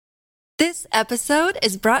This episode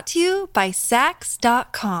is brought to you by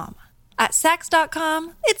Sax.com. At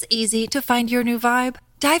Sax.com, it's easy to find your new vibe.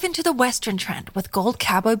 Dive into the Western trend with gold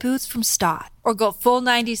cowboy boots from Stott, or go full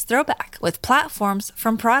 90s throwback with platforms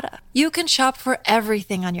from Prada. You can shop for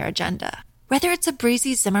everything on your agenda, whether it's a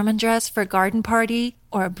breezy Zimmermann dress for a garden party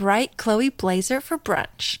or a bright Chloe blazer for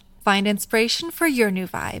brunch. Find inspiration for your new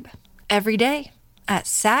vibe every day at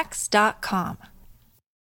Sax.com.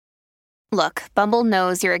 Look, Bumble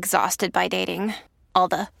knows you're exhausted by dating. All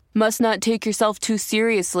the, must not take yourself too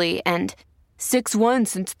seriously, and 6'1"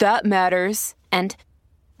 since that matters, and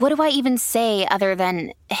what do I even say other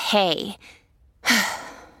than, hey?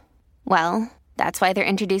 Well, that's why they're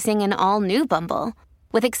introducing an all-new Bumble,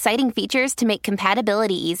 with exciting features to make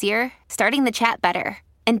compatibility easier, starting the chat better,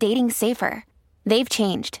 and dating safer. They've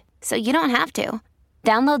changed, so you don't have to.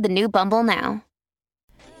 Download the new Bumble now.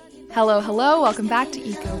 Hello, welcome back to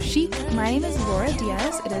Eco Chic. My name is Laura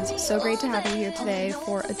Diaz. It is so great to have you here today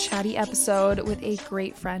for a chatty episode with a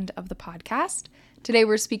great friend of the podcast. Today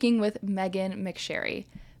we're speaking with Megan McSherry.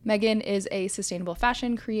 Megan is a sustainable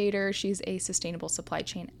fashion creator. She's a sustainable supply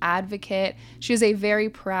chain advocate. She is a very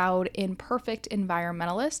proud Imperfect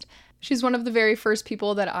environmentalist. She's one of the very first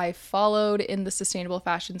people that I followed in the sustainable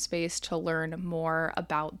fashion space to learn more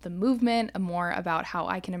about the movement, more about how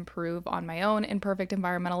I can improve on my own Imperfect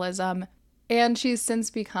environmentalism. And she's since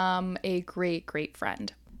become a great, great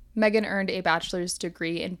friend. Megan earned a bachelor's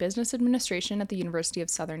degree in business administration at the University of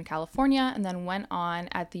Southern California and then went on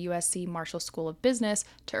at the USC Marshall School of Business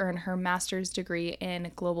to earn her master's degree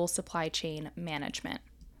in global supply chain management.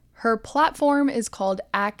 Her platform is called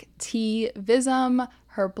Activism.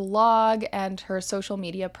 Her blog and her social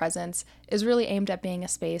media presence is really aimed at being a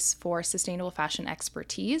space for sustainable fashion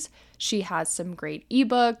expertise. She has some great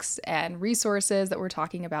ebooks and resources that we're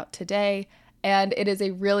talking about today, and it is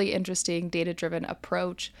a really interesting data-driven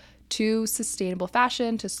approach to sustainable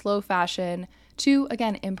fashion, to slow fashion, to,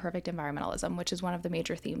 again, imperfect environmentalism, which is one of the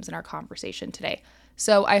major themes in our conversation today.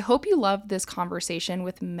 So I hope you love this conversation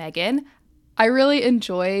with Megan. I really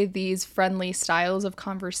enjoy these friendly styles of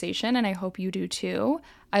conversation, and I hope you do too.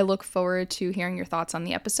 I look forward to hearing your thoughts on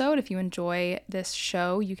the episode. If you enjoy this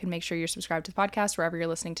show, you can make sure you're subscribed to the podcast wherever you're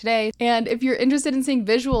listening today. And if you're interested in seeing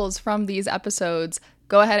visuals from these episodes,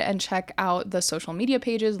 go ahead and check out the social media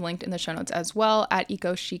pages linked in the show notes as well at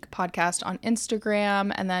Eco Chic Podcast on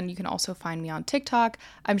Instagram. And then you can also find me on TikTok.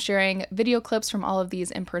 I'm sharing video clips from all of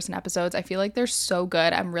these in-person episodes. I feel like they're so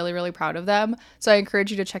good. I'm really, really proud of them. So I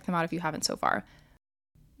encourage you to check them out if you haven't so far.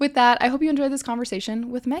 With that, I hope you enjoyed this conversation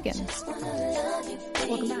with Megan.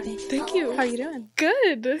 Welcome back. Thank you. How are you doing?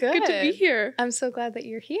 Good. Good to be here. I'm so glad that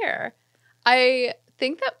you're here. I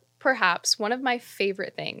think that perhaps one of my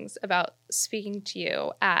favorite things about speaking to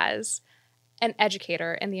you as an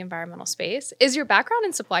educator in the environmental space is your background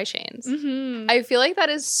in supply chains. Mm-hmm. I feel like that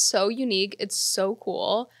is so unique. It's so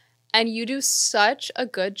cool. And you do such a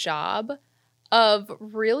good job of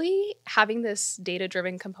really having this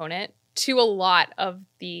data-driven component to a lot of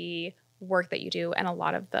the work that you do and a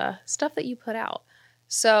lot of the stuff that you put out.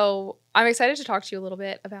 So I'm excited to talk to you a little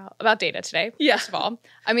bit about data today, first of all.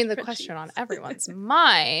 I mean, the question on everyone's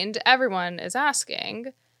mind, everyone is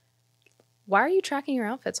asking, why are you tracking your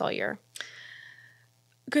outfits all year?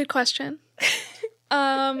 Good question.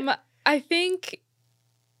 I think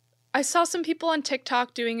I saw some people on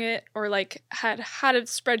TikTok doing it, or like had a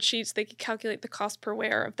spreadsheets they could calculate the cost per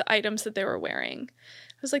wear of the items that they were wearing.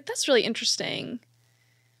 I was like, that's really interesting.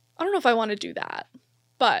 I don't know if I want to do that,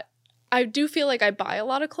 but I do feel like I buy a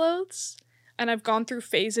lot of clothes, and I've gone through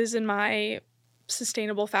phases in my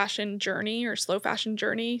sustainable fashion journey or slow fashion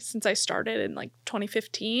journey since I started in like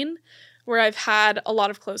 2015, where I've had a lot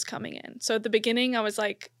of clothes coming in. So at the beginning, I was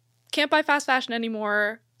like, can't buy fast fashion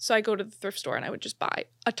anymore. So I go to the thrift store and I would just buy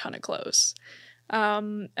a ton of clothes.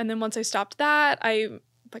 And then once I stopped that,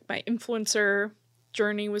 my influencer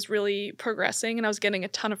journey was really progressing, and I was getting a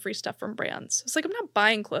ton of free stuff from brands. It's like, I'm not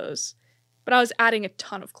buying clothes, but I was adding a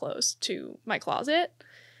ton of clothes to my closet,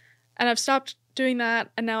 and I've stopped doing that,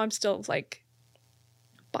 and now I'm still like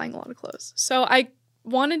buying a lot of clothes. So I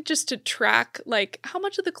wanted just to track like how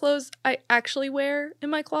much of the clothes I actually wear in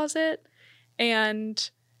my closet and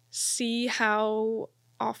see how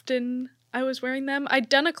often I was wearing them. I'd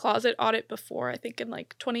done a closet audit before, I think in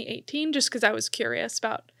like 2018, just because I was curious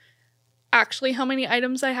about actually how many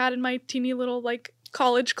items I had in my teeny little like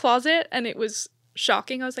college closet, and it was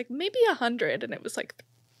shocking. I was like, maybe 100, and it was like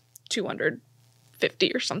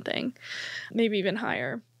 250 or something, maybe even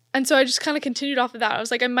higher. And so I just kind of continued off of that. I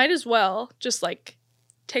was like, I might as well just like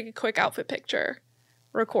take a quick outfit picture,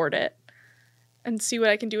 record it, and see what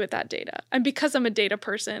I can do with that data. And because I'm a data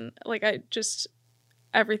person, like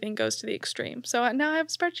everything goes to the extreme. So now I have a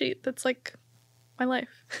spreadsheet that's like my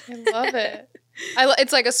life. I love it.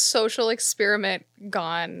 It's like a social experiment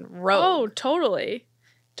gone rogue. Oh, totally.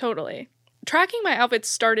 Totally. Tracking my outfits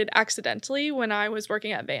started accidentally when I was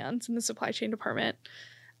working at Vans in the supply chain department.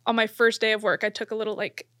 On my first day of work, I took a little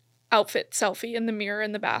like outfit selfie in the mirror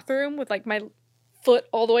in the bathroom with like my foot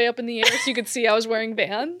all the way up in the air so you could see I was wearing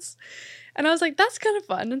Vans. And I was like, that's kind of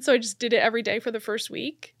fun. And so I just did it every day for the first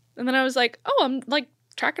week. And then I was like, oh, I'm like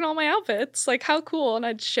tracking all my outfits. Like, how cool. And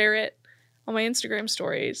I'd share it on my Instagram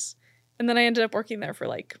stories. And then I ended up working there for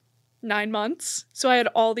like 9 months. So I had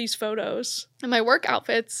all these photos and my work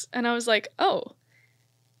outfits. And I was like, oh,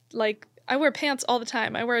 like I wear pants all the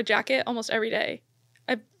time. I wear a jacket almost every day.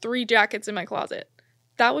 I have 3 jackets in my closet.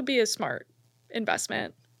 That would be a smart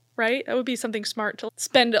investment, right? That would be something smart to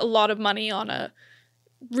spend a lot of money on a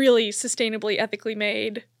really sustainably, ethically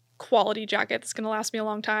made quality jacket that's going to last me a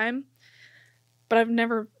long time. But I've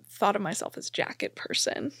never thought of myself as a jacket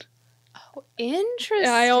person. Oh, interesting.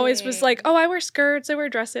 I always was like, oh, I wear skirts, I wear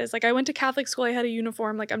dresses. Like I went to Catholic school, I had a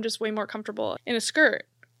uniform. Like I'm just way more comfortable in a skirt.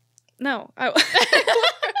 No, I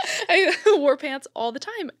wore pants all the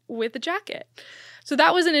time with a jacket. So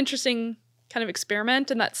that was an interesting kind of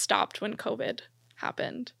experiment, and that stopped when COVID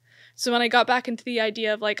happened. So when I got back into the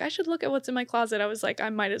idea of like, I should look at what's in my closet, I was like, I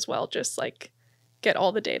might as well just like get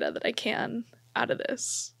all the data that I can out of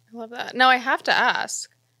this. I love that. Now I have to ask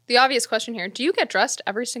the obvious question here. Do you get dressed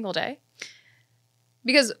every single day?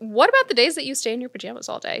 Because what about the days that you stay in your pajamas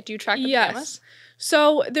all day? Do you track the pajamas?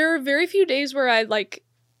 So there are very few days where I like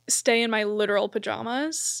stay in my literal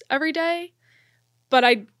pajamas every day, but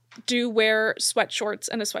I do wear sweat shorts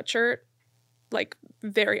and a sweatshirt like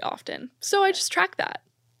very often. So I just track that.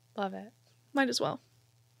 Love it. Might as well.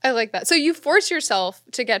 I like that. So you force yourself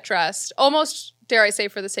to get dressed almost, dare I say,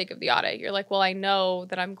 for the sake of the audit. You're like, well, I know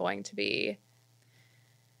that I'm going to be.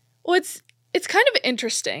 Well, it's kind of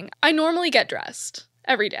interesting. I normally get dressed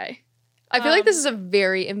every day. I feel like this is a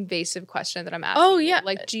very invasive question that I'm asking. Oh, yeah. You.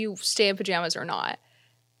 Like, do you stay in pajamas or not?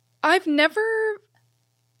 I've never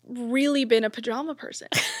really been a pajama person.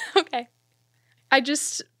 Okay. I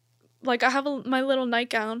just, like, I have my little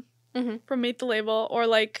nightgown from Made the Label, or,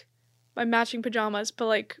 like, my matching pajamas. But,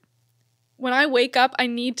 like, when I wake up, I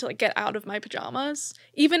need to, like, get out of my pajamas.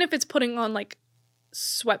 Even if it's putting on, like,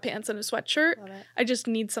 sweatpants and a sweatshirt, I just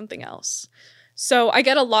need something else. So I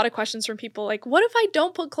get a lot of questions from people like, what if I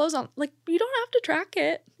don't put clothes on? Like, you don't have to track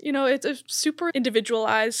it. You know, it's a super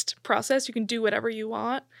individualized process. You can do whatever you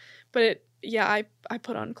want. But I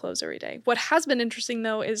put on clothes every day. What has been interesting,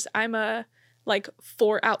 though, is I'm a, like,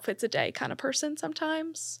 4 outfits a day kind of person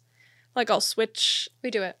sometimes. Like, I'll switch.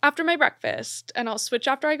 We do it. After my breakfast, and I'll switch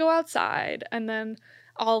after I go outside, and then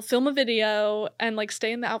I'll film a video and, like,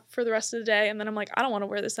 stay in the outfit for the rest of the day, and then I'm like, I don't want to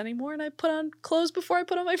wear this anymore, and I put on clothes before I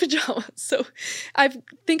put on my pajamas. So I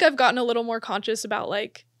think I've gotten a little more conscious about,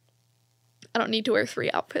 like, I don't need to wear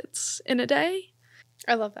 3 outfits in a day.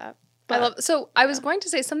 I love that. I was going to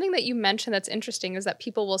say something that you mentioned that's interesting is that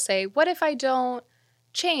people will say, what if I don't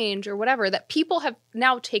change or whatever, that people have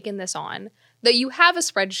now taken this on, that you have a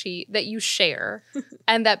spreadsheet that you share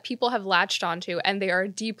and that people have latched onto, and they are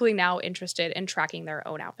deeply now interested in tracking their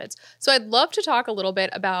own outfits. So I'd love to talk a little bit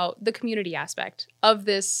about the community aspect of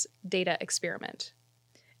this data experiment.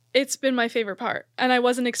 It's been my favorite part, and I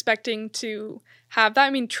wasn't expecting to have that. I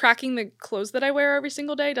mean, tracking the clothes that I wear every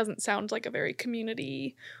single day doesn't sound like a very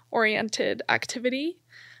community-oriented activity.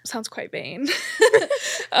 Sounds quite vain.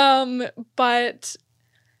 But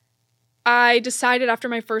I decided after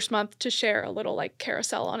my first month to share a little, like,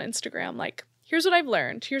 carousel on Instagram. Like, here's what I've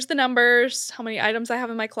learned. Here's the numbers, how many items I have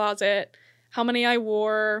in my closet, how many I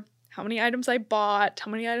wore, how many items I bought,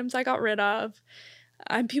 how many items I got rid of.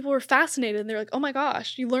 And people were fascinated. And they're like, oh my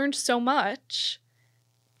gosh, you learned so much.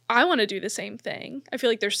 I want to do the same thing. I feel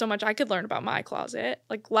like there's so much I could learn about my closet.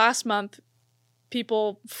 Like, last month,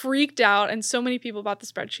 people freaked out, and so many people bought the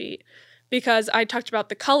spreadsheet because I talked about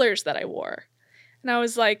the colors that I wore. And I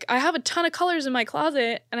was like, I have a ton of colors in my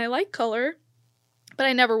closet, and I like color, but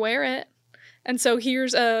I never wear it. And so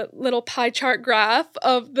here's a little pie chart graph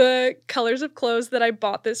of the colors of clothes that I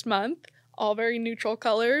bought this month, all very neutral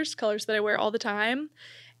colors that I wear all the time,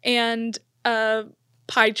 and a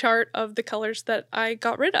pie chart of the colors that I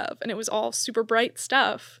got rid of. And it was all super bright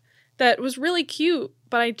stuff that was really cute,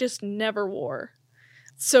 but I just never wore.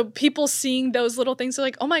 So people seeing those little things are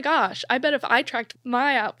like, oh my gosh, I bet if I tracked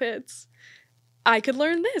my outfits, I could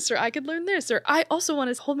learn this, or I could learn this, or I also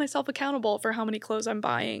want to hold myself accountable for how many clothes I'm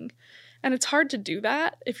buying. And it's hard to do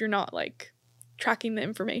that if you're not, like, tracking the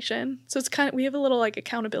information. So it's kind of, we have a little, like,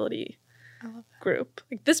 accountability group.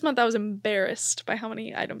 Like, this month I was embarrassed by how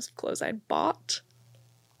many items of clothes I'd bought.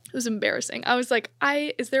 It was embarrassing. I was like,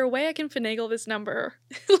 is there a way I can finagle this number?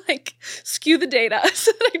 Like, skew the data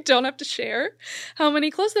so that I don't have to share how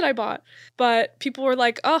many clothes that I bought. But people were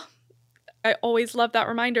like, oh, I always love that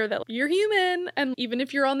reminder that you're human. And even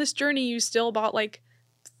if you're on this journey, you still bought like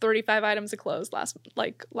 35 items of clothes last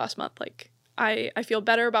month. Like, I feel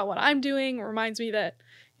better about what I'm doing. It reminds me that,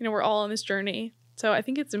 we're all on this journey. So I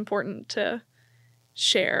think it's important to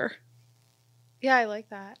share. Yeah, I like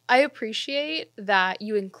that. I appreciate that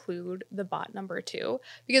you include the bot number too,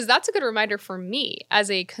 because that's a good reminder for me as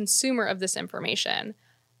a consumer of this information.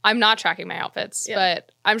 I'm not tracking my outfits,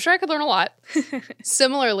 but I'm sure I could learn a lot.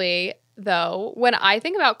 Similarly, though, when I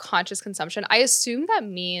think about conscious consumption, I assume that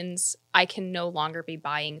means I can no longer be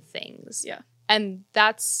buying things. Yeah. And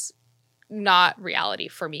that's not reality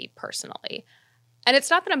for me personally. And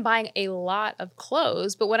it's not that I'm buying a lot of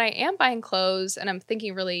clothes, but when I am buying clothes and I'm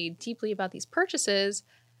thinking really deeply about these purchases,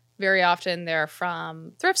 very often they're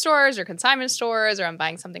from thrift stores or consignment stores, or I'm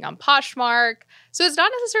buying something on Poshmark. So it's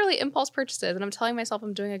not necessarily impulse purchases, and I'm telling myself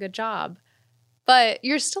I'm doing a good job. But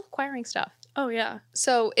you're still acquiring stuff. Oh, yeah.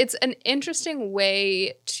 So it's an interesting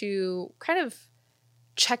way to kind of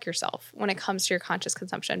check yourself when it comes to your conscious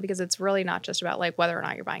consumption, because it's really not just about like whether or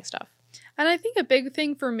not you're buying stuff. And I think a big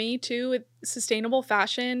thing for me, too, with sustainable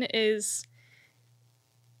fashion is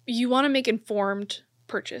you want to make informed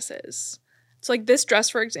purchases. So, like this dress,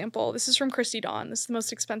 for example, this is from Christy Dawn. This is the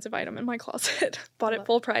most expensive item in my closet. Bought it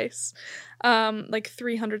full price. Like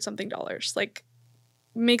 $300-something. Like,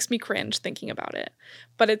 makes me cringe thinking about it.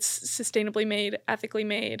 But it's sustainably made, ethically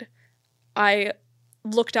made. I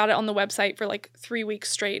looked at it on the website for like 3 weeks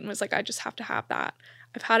straight and was like, I just have to have that.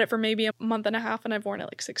 I've had it for maybe a month and a half, and I've worn it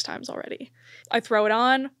like 6 times already. I throw it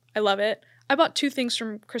on. I love it. I bought 2 things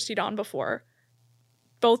from Christy Dawn before.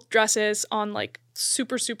 Both dresses on like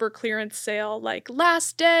super, super clearance sale. Like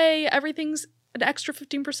last day, everything's an extra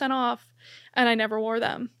 15% off. And I never wore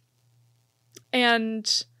them.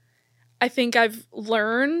 And I think I've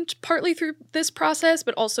learned partly through this process,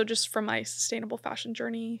 but also just from my sustainable fashion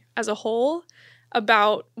journey as a whole,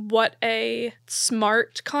 about what a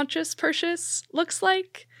smart conscious purchase looks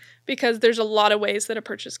like, because there's a lot of ways that a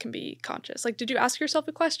purchase can be conscious. Like, did you ask yourself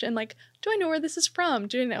a question like, do I know where this is from?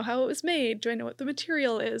 Do I know how it was made? Do I know what the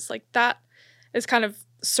material is? Like, that is kind of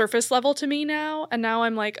surface level to me now. And now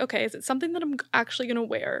I'm like, okay, is it something that I'm actually going to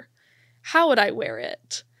wear? How would I wear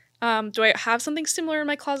it? Do I have something similar in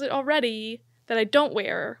my closet already that I don't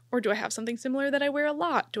wear? Or do I have something similar that I wear a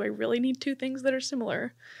lot? Do I really need 2 things that are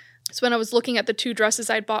similar? So when I was looking at the 2 dresses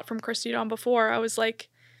I'd bought from Christy Dawn before, I was like,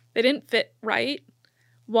 they didn't fit right.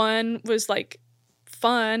 One was like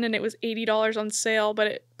fun and it was $80 on sale, but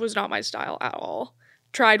it was not my style at all.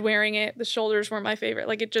 Tried wearing it. The shoulders weren't my favorite.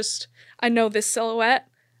 Like, it just, I know this silhouette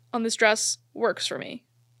on this dress works for me.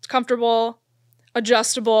 It's comfortable,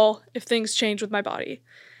 adjustable if things change with my body.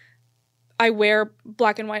 I wear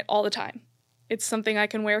black and white all the time. It's something I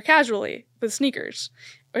can wear casually with sneakers.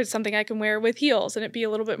 Or it's something I can wear with heels and it be a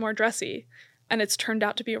little bit more dressy. And it's turned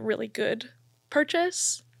out to be a really good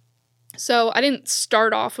purchase. So I didn't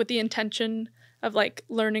start off with the intention of like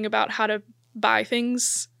learning about how to buy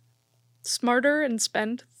things smarter and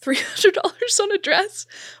spend $300 on a dress.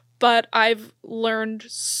 But I've learned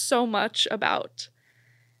so much about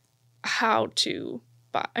how to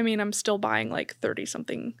buy. I mean, I'm still buying like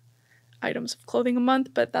 30-something items of clothing a month,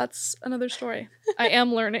 but that's another story. I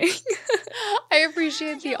am learning. I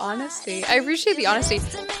appreciate the honesty.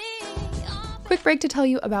 Quick break to tell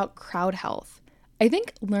you about Crowd Health. I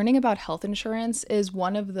think learning about health insurance is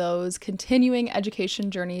one of those continuing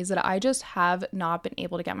education journeys that I just have not been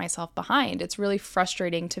able to get myself behind. It's really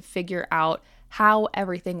frustrating to figure out how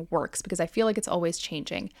everything works because I feel like it's always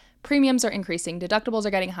changing. Premiums are increasing, deductibles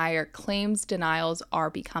are getting higher, claims denials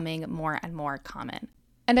are becoming more and more common.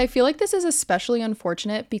 And I feel like this is especially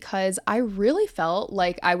unfortunate because I really felt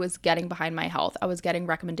like I was getting behind my health. I was getting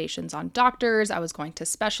recommendations on doctors. I was going to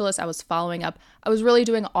specialists. I was following up. I was really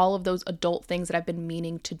doing all of those adult things that I've been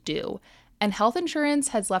meaning to do. And health insurance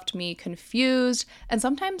has left me confused. And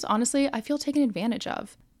sometimes, honestly, I feel taken advantage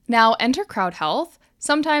of. Now, enter Crowd Health.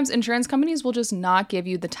 Sometimes insurance companies will just not give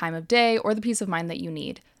you the time of day or the peace of mind that you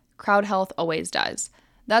need. Crowd Health always does.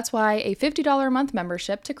 That's why a $50 a month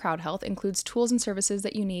membership to Crowd Health includes tools and services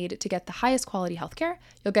that you need to get the highest quality healthcare.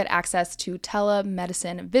 You'll get access to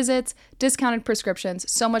telemedicine visits, discounted prescriptions,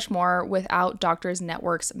 so much more without doctors'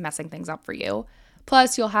 networks messing things up for you.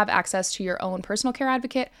 Plus, you'll have access to your own personal care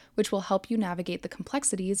advocate, which will help you navigate the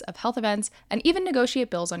complexities of health events and even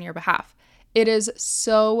negotiate bills on your behalf. It is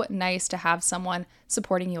so nice to have someone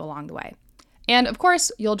supporting you along the way. And of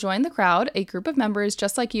course, you'll join the crowd, a group of members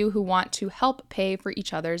just like you who want to help pay for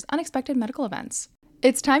each other's unexpected medical events.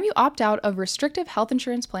 It's time you opt out of restrictive health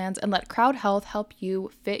insurance plans and let Crowd Health help you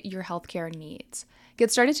fit your healthcare needs.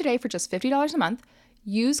 Get started today for just $50 a month.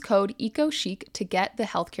 Use code EcoChic to get the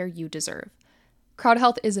healthcare you deserve. Crowd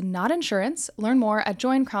Health is not insurance. Learn more at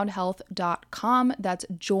joincrowdhealth.com. That's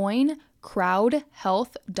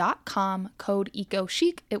joincrowdhealth.com, code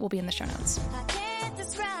EcoChic. It will be in the show notes.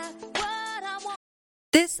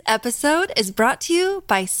 This episode is brought to you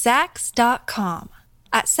by Sax.com.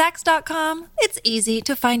 At Sax.com, it's easy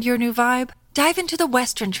to find your new vibe. Dive into the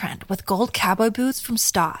Western trend with gold cowboy boots from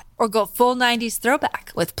Stott, or go full 90s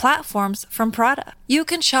throwback with platforms from Prada. You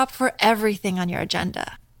can shop for everything on your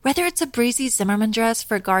agenda, whether it's a breezy Zimmermann dress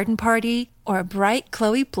for a garden party or a bright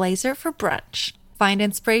Chloe blazer for brunch. Find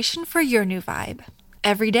inspiration for your new vibe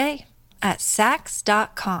every day at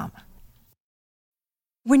Sax.com.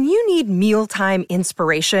 When you need mealtime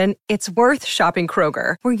inspiration, it's worth shopping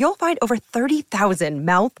Kroger, where you'll find over 30,000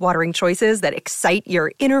 mouth-watering choices that excite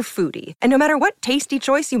your inner foodie. And no matter what tasty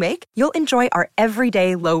choice you make, you'll enjoy our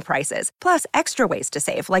everyday low prices, plus extra ways to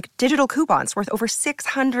save, like digital coupons worth over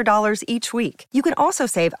 $600 each week. You can also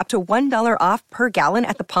save up to $1 off per gallon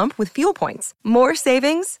at the pump with fuel points. More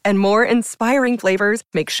savings and more inspiring flavors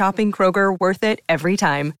make shopping Kroger worth it every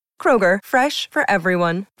time. Kroger, fresh for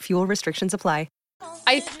everyone. Fuel restrictions apply.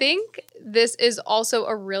 I think this is also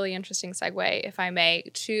a really interesting segue, if I may,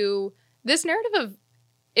 to this narrative of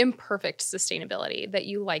imperfect sustainability that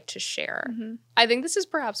you like to share. Mm-hmm. I think this is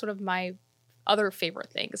perhaps one of my other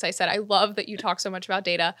favorite things. I said, I love that you talk so much about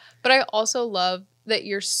data, but I also love that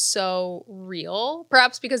you're so real,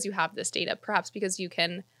 perhaps because you have this data, perhaps because you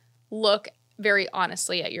can look very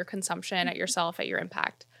honestly at your consumption, at yourself, at your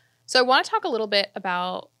impact. So I want to talk a little bit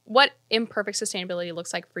about what imperfect sustainability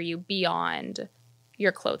looks like for you beyond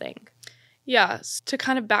your clothing. Yes, to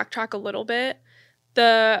kind of backtrack a little bit,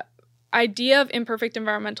 the idea of imperfect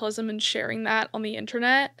environmentalism and sharing that on the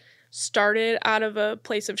internet started out of a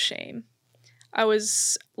place of shame. I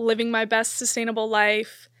was living my best sustainable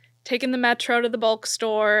life, taking the metro to the bulk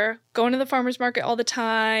store, going to the farmer's market all the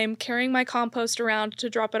time, carrying my compost around to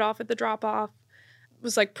drop it off at the drop-off. It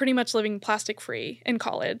was like pretty much living plastic-free in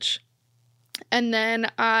college. And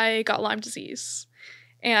then I got Lyme disease.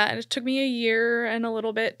 And it took me a year and a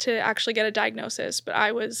little bit to actually get a diagnosis, but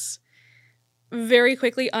I was very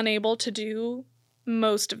quickly unable to do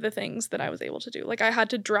most of the things that I was able to do. Like, I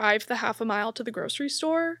had to drive the half a mile to the grocery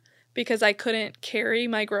store because I couldn't carry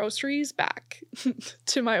my groceries back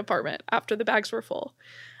to my apartment after the bags were full.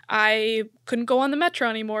 I couldn't go on the metro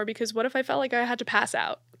anymore because what if I felt like I had to pass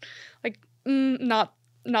out? Like, not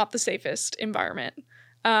the safest environment.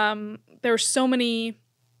 There were so many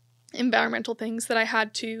environmental things that I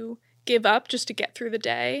had to give up just to get through the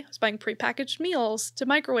day. I was buying prepackaged meals to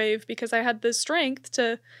microwave because I had the strength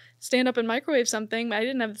to stand up and microwave something, but I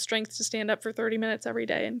didn't have the strength to stand up for 30 minutes every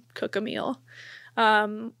day and cook a meal.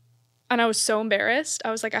 And I was so embarrassed.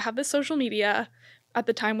 I was like, I have this social media at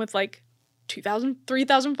the time with like 2,000,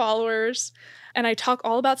 3,000 followers, and I talk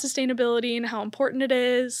all about sustainability and how important it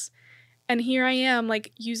is. And here I am,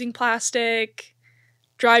 like, using plastic,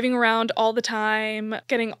 driving around all the time,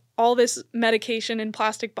 getting all this medication in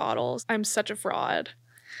plastic bottles. I'm such a fraud.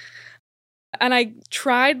 And I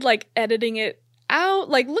tried, like, editing it out,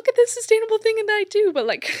 like, look at this sustainable thing that I do, but,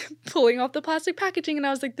 like, pulling off the plastic packaging, and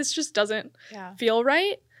I was like, this just doesn't feel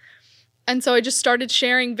right. And so I just started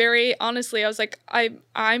sharing very honestly. I was like,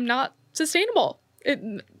 I'm not sustainable.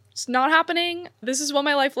 It's not happening. This is what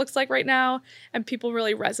my life looks like right now. And people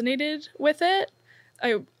really resonated with it.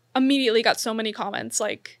 I immediately got so many comments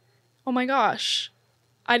like, oh my gosh,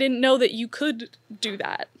 I didn't know that you could do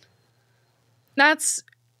that. That's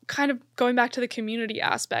kind of going back to the community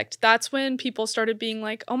aspect. That's when people started being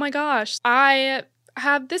like, oh my gosh, I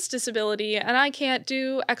have this disability and I can't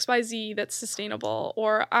do XYZ that's sustainable,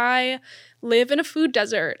 or I live in a food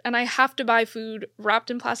desert and I have to buy food wrapped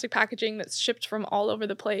in plastic packaging that's shipped from all over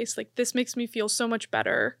the place. Like, this makes me feel so much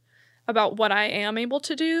better about what I am able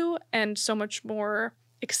to do and so much more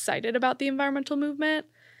excited about the environmental movement.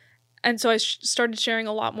 And so I started sharing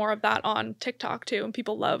a lot more of that on TikTok too, and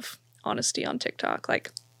people love honesty on TikTok.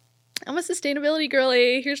 Like, I'm a sustainability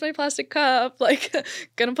girly. Here's my plastic cup. Like,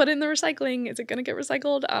 gonna put it in the recycling. Is it gonna get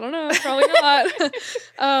recycled? I don't know. Probably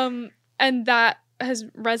not. And that has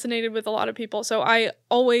resonated with a lot of people. So I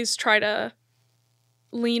always try to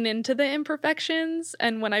lean into the imperfections.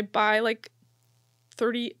 And when I buy like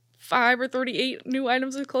 35 or 38 new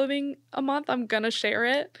items of clothing a month, I'm gonna share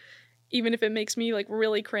it, even if it makes me like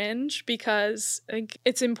really cringe, because I think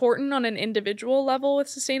it's important on an individual level with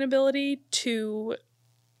sustainability to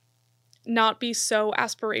not be so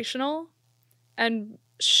aspirational and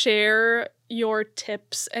share your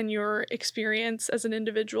tips and your experience as an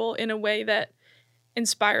individual in a way that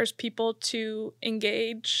inspires people to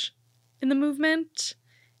engage in the movement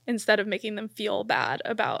instead of making them feel bad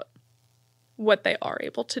about what they are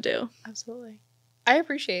able to do. Absolutely. I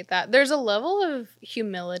appreciate that. There's a level of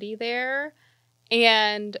humility there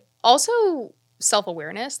and also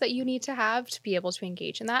self-awareness that you need to have to be able to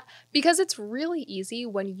engage in that, because it's really easy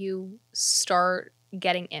when you start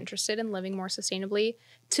getting interested in living more sustainably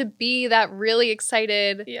to be that really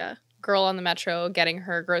excited girl on the metro getting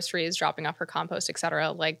her groceries, dropping off her compost,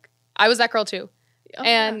 etc. Like, I was that girl too.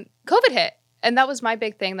 And COVID hit. And that was my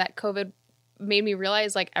big thing, that COVID made me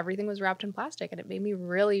realize like everything was wrapped in plastic, and it made me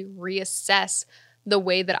really reassess the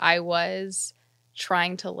way that I was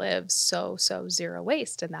trying to live so zero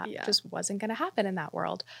waste, and that just wasn't going to happen in that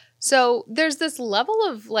world. So there's this level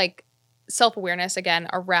of like self-awareness again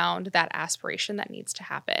around that aspiration that needs to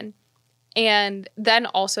happen. And then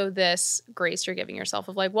also this grace you're giving yourself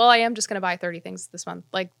of like, well, I am just going to buy 30 things this month.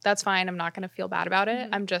 Like, that's fine. I'm not going to feel bad about it.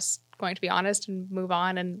 I'm just going to be honest and move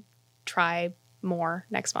on and try more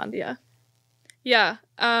next month. Yeah.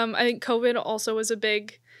 I think COVID also was a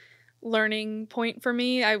big learning point for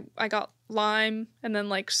me. I got Lyme, and then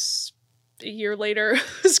like a year later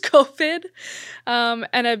was COVID.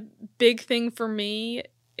 And a big thing for me,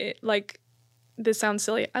 this sounds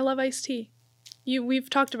silly, I love iced tea. We've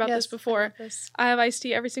talked about this before. I have iced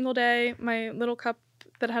tea every single day. My little cup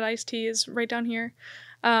that had iced tea is right down here.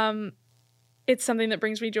 It's something that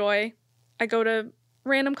brings me joy. I go to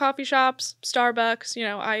random coffee shops, Starbucks,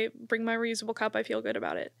 I bring my reusable cup. I feel good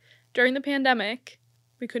about it. During the pandemic,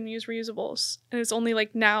 we couldn't use reusables. And it's only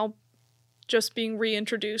like now just being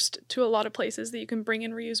reintroduced to a lot of places that you can bring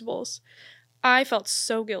in reusables. I felt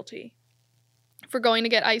so guilty for going to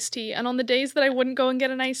get iced tea. And on the days that I wouldn't go and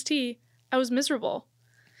get an iced tea, I was miserable.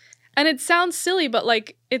 And it sounds silly, but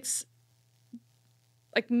like, it's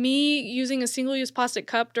like me using a single-use plastic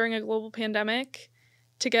cup during a global pandemic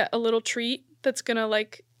to get a little treat that's gonna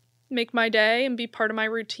like make my day and be part of my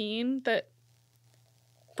routine that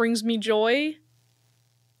brings me joy.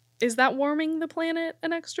 Is that warming the planet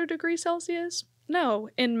an extra degree Celsius? No.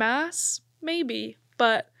 En masse, maybe.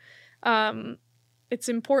 But it's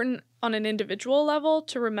important on an individual level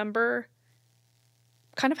to remember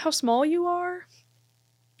kind of how small you are,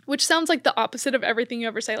 which sounds like the opposite of everything you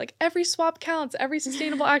ever say. Like, every swap counts, every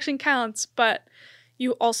sustainable action counts, but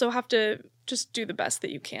you also have to just do the best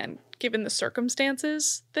that you can given the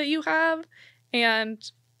circumstances that you have. And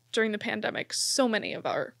during the pandemic, so many of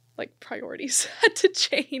our like priorities had to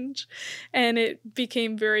change, and it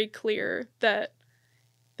became very clear that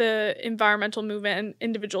the environmental movement and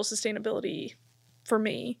individual sustainability for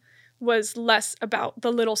me was less about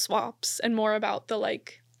the little swaps and more about the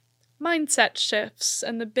like mindset shifts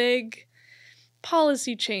and the big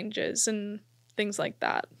policy changes and things like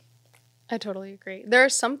that. I totally agree. There are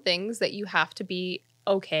some things that you have to be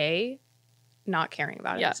okay not caring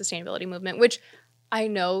about in the sustainability movement, which I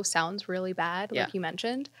know sounds really bad, like you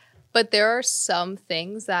mentioned, but there are some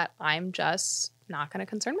things that I'm just not going to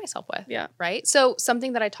concern myself with. Right? So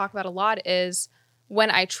something that I talk about a lot is when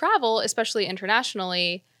I travel, especially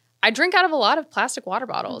internationally, I drink out of a lot of plastic water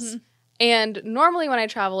bottles. And normally when I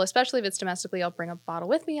travel, especially if it's domestically, I'll bring a bottle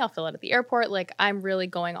with me. I'll fill it at the airport. Like, I'm really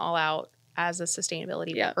going all out as a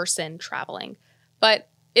sustainability person traveling. But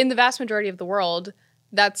in the vast majority of the world,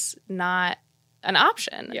 that's not an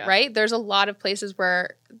option, right? There's a lot of places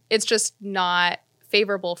where it's just not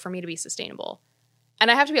favorable for me to be sustainable. And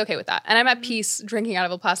I have to be okay with that. And I'm at peace drinking out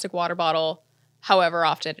of a plastic water bottle however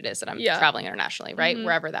often it is that I'm traveling internationally, right?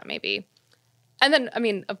 Wherever that may be. And then, I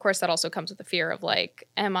mean, of course, that also comes with the fear of like,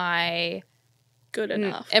 am I good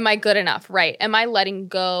enough? Am I good enough? Right. Am I letting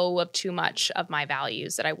go of too much of my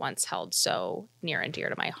values that I once held so near and dear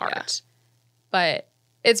to my heart? But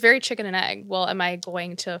it's very chicken and egg. Well, am I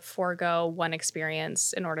going to forego one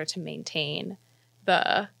experience in order to maintain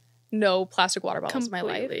the no plastic water bottles in my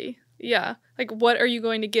life? Yeah. Like, what are you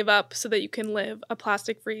going to give up so that you can live a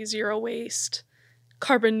plastic-free, zero waste,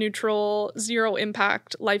 carbon neutral, zero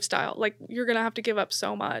impact lifestyle? Like, you're going to have to give up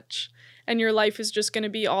so much. And your life is just going to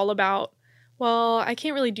be all about, well, I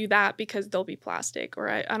can't really do that because there'll be plastic, or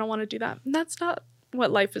I don't want to do that. And that's not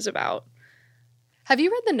what life is about. Have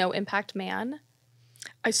you read The No Impact Man?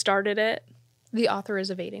 I started it. The author is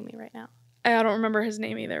evading me right now. I don't remember his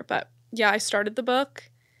name either, but yeah, I started the book,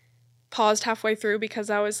 paused halfway through because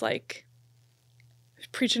I was like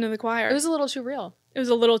preaching to the choir. It was a little too real. It was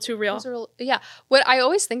a little too real. What I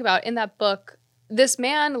always think about in that book, this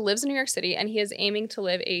man lives in New York City and he is aiming to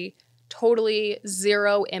live a totally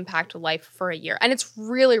zero impact to life for a year. And it's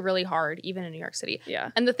really, really hard, even in New York City.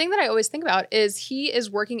 Yeah. And the thing that I always think about is he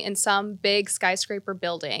is working in some big skyscraper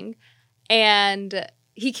building and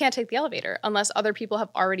he can't take the elevator unless other people have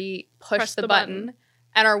already pushed the button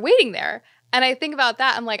and are waiting there. And I think about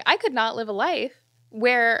that. I'm like, I could not live a life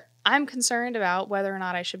where I'm concerned about whether or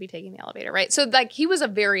not I should be taking the elevator, right? So like he was a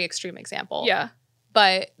very extreme example. Yeah.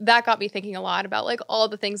 But that got me thinking a lot about like all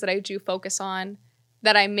the things that I do focus on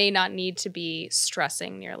that I may not need to be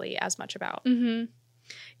stressing nearly as much about. Mm-hmm.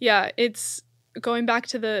 Yeah, it's going back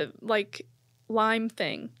to the like Lyme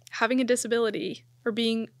thing. Having a disability or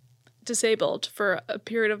being disabled for a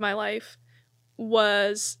period of my life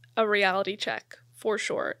was a reality check for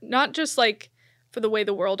sure. Not just like for the way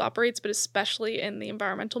the world operates, but especially in the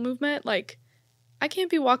environmental movement. Like I can't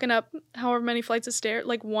be walking up however many flights of stairs,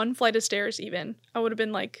 like one flight of stairs even. I would have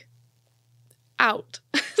been like out,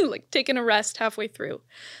 like taking a rest halfway through.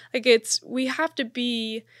 Like we have to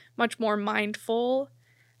be much more mindful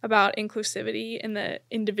about inclusivity in the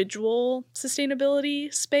individual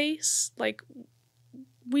sustainability space. Like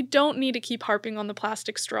we don't need to keep harping on the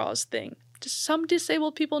plastic straws thing. Just some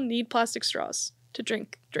disabled people need plastic straws to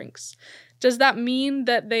drink drinks. Does that mean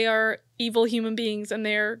that they are evil human beings and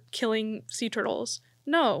they're killing sea turtles?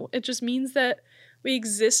 No, it just means that we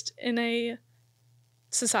exist in a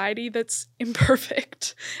society that's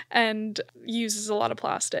imperfect and uses a lot of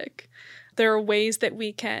plastic. There are ways that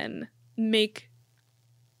we can make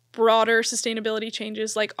broader sustainability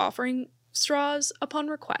changes, like offering straws upon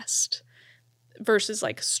request versus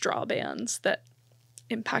like straw bans that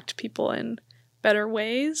impact people in better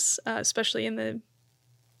ways, especially in the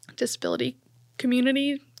disability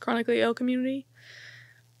community, chronically ill community.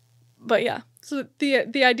 But yeah, so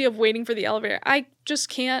the idea of waiting for the elevator, I just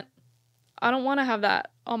can't, I don't want to have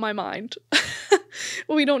that on my mind.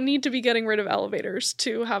 We don't need to be getting rid of elevators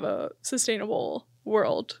to have a sustainable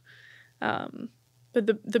world. But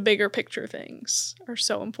the bigger picture things are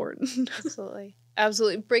so important. Absolutely.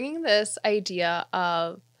 Absolutely. Bringing this idea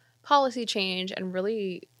of policy change and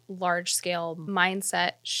really large-scale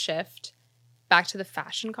mindset shift back to the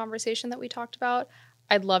fashion conversation that we talked about,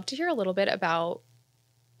 I'd love to hear a little bit about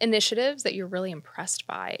initiatives that you're really impressed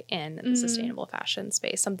by in the sustainable fashion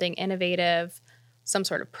space, something innovative, some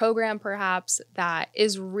sort of program perhaps that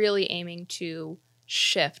is really aiming to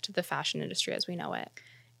shift the fashion industry as we know it.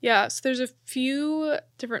 Yeah, so there's a few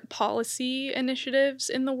different policy initiatives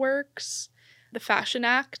in the works. The Fashion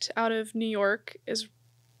Act out of New York is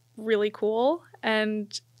really cool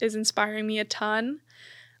and is inspiring me a ton.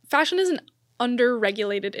 Fashion is an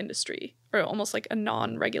under-regulated industry, or almost like a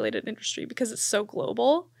non-regulated industry because it's so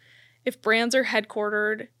global. If brands are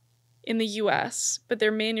headquartered in the US, but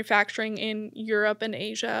they're manufacturing in Europe and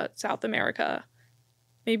Asia, South America,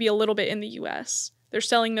 maybe a little bit in the US, they're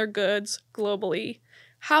selling their goods globally,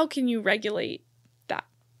 how can you regulate that?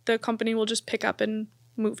 The company will just pick up and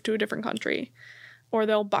move to a different country, or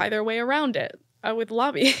they'll buy their way around it with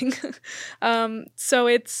lobbying. So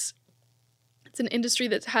it's an industry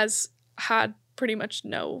that has had pretty much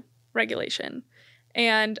no regulation.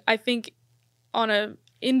 And I think on a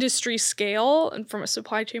industry scale and from a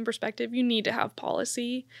supply chain perspective, you need to have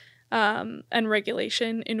policy and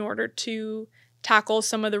regulation in order to tackle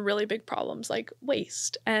some of the really big problems like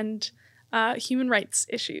waste and human rights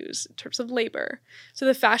issues in terms of labor. So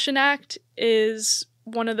the Fashion Act is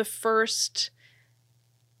one of the first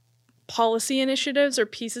policy initiatives or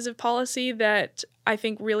pieces of policy that I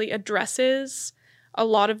think really addresses a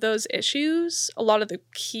lot of those issues, a lot of the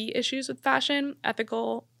key issues with fashion: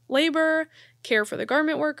 ethical labor, care for the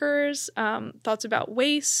garment workers, thoughts about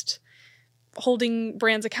waste, holding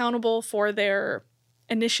brands accountable for their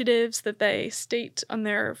initiatives that they state on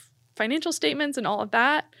their financial statements and all of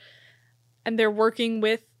that. And they're working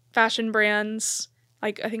with fashion brands,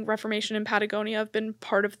 like I think Reformation and Patagonia have been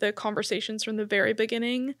part of the conversations from the very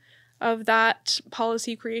beginning of that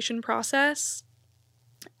policy creation process,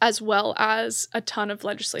 as well as a ton of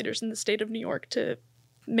legislators in the state of New York to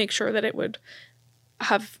make sure that it would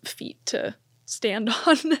have feet to stand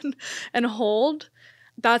on and hold.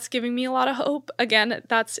 That's giving me a lot of hope. Again,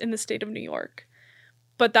 that's in the state of New York.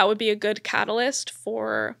 But that would be a good catalyst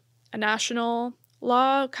for a national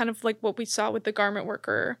law, kind of like what we saw with the Garment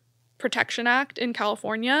Worker Protection Act in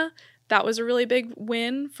California. That was a really big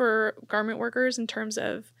win for garment workers in terms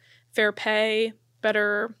of fair pay,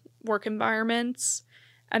 better work environments,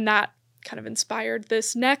 and that kind of inspired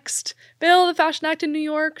this next bill, the Fashion Act in New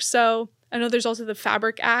York. So I know there's also the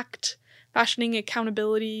Fabric Act, fashioning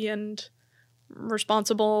accountability and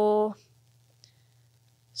responsible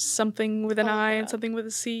something with an I and something with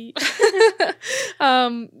a C.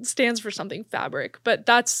 stands for something fabric. But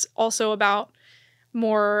that's also about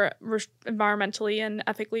more environmentally and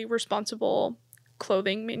ethically responsible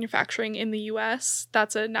clothing manufacturing in the US.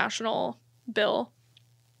 That's a national bill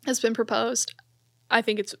has been proposed. I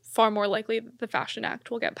think it's far more likely that the Fashion Act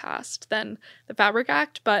will get passed than the Fabric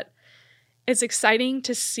Act, but it's exciting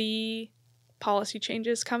to see policy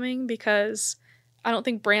changes coming because I don't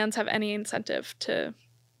think brands have any incentive to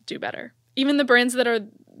do better. Even the brands that are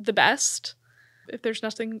the best, if there's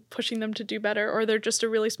nothing pushing them to do better, or they're just a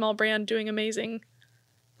really small brand doing amazing,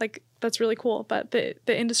 like, that's really cool. But the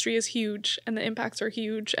industry is huge and the impacts are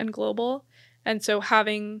huge and global. And so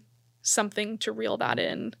having something to reel that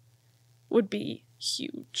in would be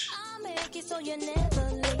huge.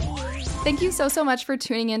 Thank you so much for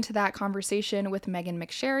tuning into that conversation with Megan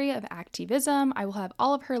McSherry of Activism. I will have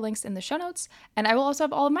all of her links in the show notes, and I will also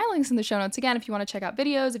have all of my links in the show notes. Again, if you want to check out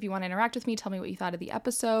videos, if you want to interact with me, tell me what you thought of the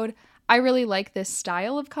episode. I really like this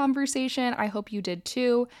style of conversation. I hope you did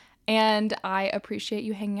too. And I appreciate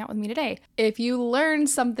you hanging out with me today. If you learned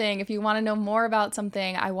something, if you want to know more about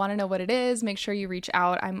something, I want to know what it is, make sure you reach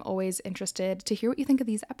out. I'm always interested to hear what you think of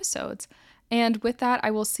these episodes. And with that,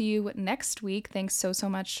 I will see you next week. Thanks so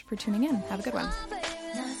much for tuning in. Have a good one.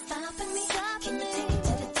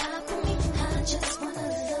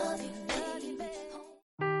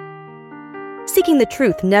 Seeking the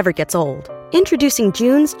truth never gets old. Introducing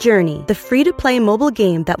June's Journey, the free-to-play mobile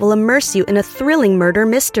game that will immerse you in a thrilling murder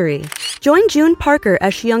mystery. Join June Parker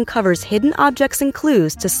as she uncovers hidden objects and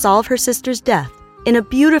clues to solve her sister's death in a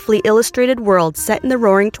beautifully illustrated world set in the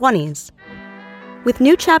Roaring '20s. With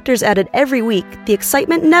new chapters added every week, the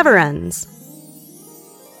excitement never ends.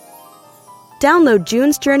 Download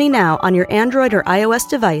June's Journey now on your Android or iOS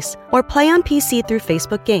device, or play on PC through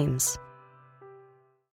Facebook Games.